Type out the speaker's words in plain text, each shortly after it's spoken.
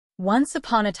Once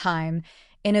upon a time,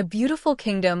 in a beautiful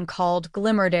kingdom called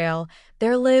Glimmerdale,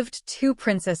 there lived two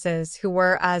princesses who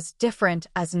were as different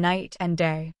as night and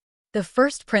day. The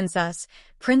first princess,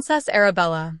 Princess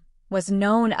Arabella, was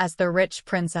known as the rich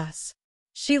princess.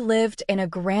 She lived in a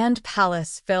grand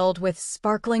palace filled with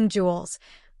sparkling jewels,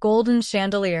 golden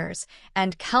chandeliers,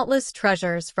 and countless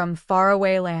treasures from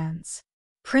faraway lands.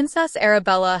 Princess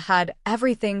Arabella had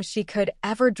everything she could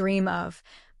ever dream of,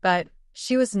 but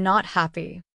she was not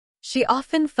happy. She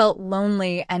often felt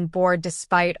lonely and bored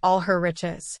despite all her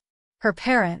riches. Her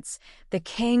parents, the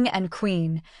king and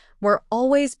queen, were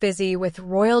always busy with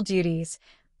royal duties,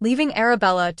 leaving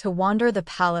Arabella to wander the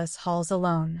palace halls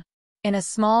alone. In a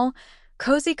small,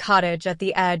 cozy cottage at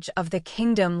the edge of the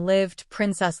kingdom lived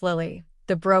Princess Lily,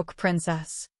 the broke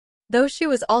princess. Though she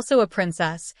was also a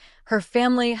princess, her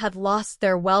family had lost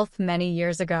their wealth many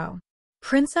years ago.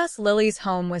 Princess Lily's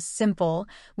home was simple,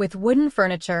 with wooden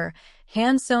furniture,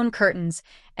 hand-sewn curtains,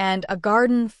 and a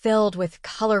garden filled with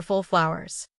colorful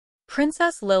flowers.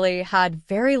 Princess Lily had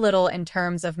very little in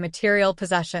terms of material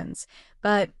possessions,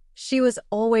 but she was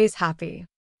always happy.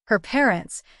 Her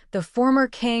parents, the former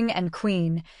king and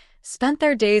queen, spent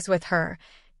their days with her,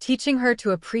 teaching her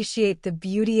to appreciate the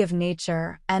beauty of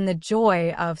nature and the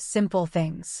joy of simple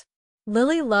things.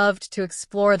 Lily loved to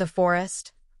explore the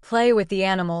forest, play with the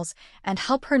animals, and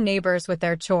help her neighbors with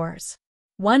their chores.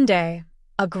 One day,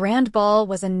 a grand ball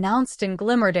was announced in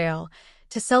Glimmerdale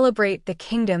to celebrate the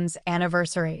kingdom's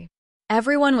anniversary.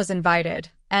 Everyone was invited,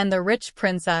 and the rich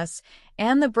princess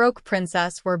and the broke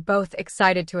princess were both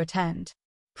excited to attend.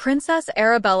 Princess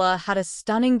Arabella had a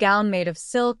stunning gown made of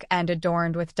silk and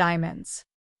adorned with diamonds.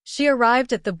 She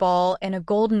arrived at the ball in a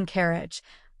golden carriage,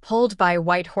 pulled by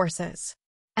white horses.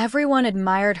 Everyone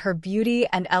admired her beauty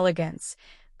and elegance,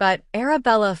 but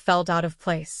Arabella felt out of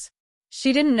place.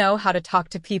 She didn't know how to talk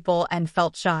to people and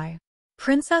felt shy.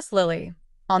 Princess Lily,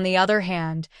 on the other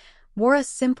hand, wore a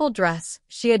simple dress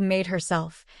she had made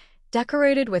herself,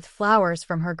 decorated with flowers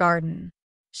from her garden.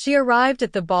 She arrived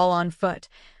at the ball on foot,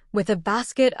 with a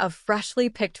basket of freshly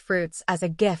picked fruits as a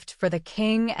gift for the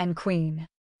king and queen.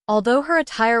 Although her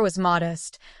attire was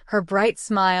modest, her bright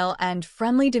smile and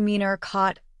friendly demeanor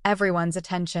caught everyone's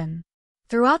attention.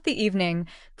 Throughout the evening,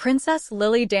 Princess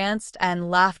Lily danced and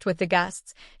laughed with the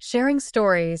guests, sharing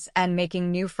stories and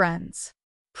making new friends.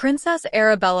 Princess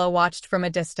Arabella watched from a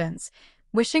distance,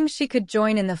 wishing she could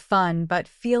join in the fun but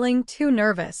feeling too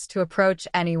nervous to approach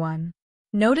anyone.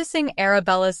 Noticing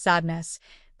Arabella's sadness,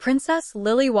 Princess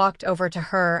Lily walked over to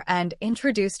her and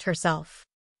introduced herself.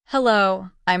 "Hello,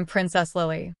 I'm Princess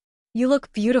Lily. You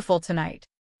look beautiful tonight.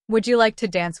 Would you like to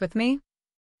dance with me?"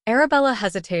 Arabella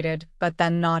hesitated, but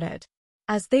then nodded.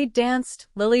 As they danced,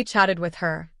 Lily chatted with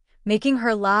her, making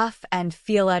her laugh and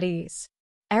feel at ease.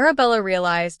 Arabella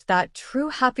realized that true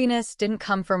happiness didn't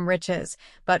come from riches,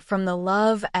 but from the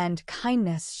love and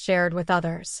kindness shared with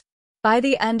others. By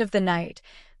the end of the night,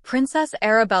 Princess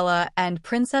Arabella and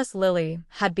Princess Lily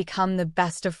had become the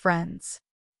best of friends.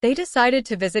 They decided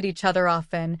to visit each other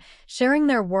often, sharing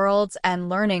their worlds and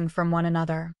learning from one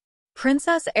another.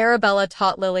 Princess Arabella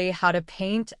taught Lily how to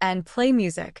paint and play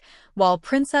music, while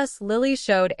Princess Lily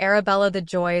showed Arabella the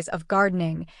joys of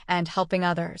gardening and helping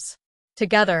others.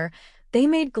 Together, they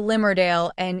made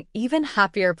Glimmerdale an even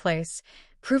happier place,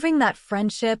 proving that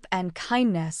friendship and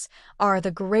kindness are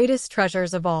the greatest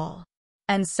treasures of all.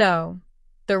 And so,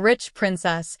 the rich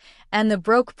princess and the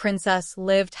broke princess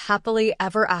lived happily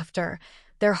ever after,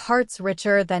 their hearts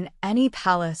richer than any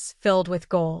palace filled with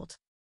gold.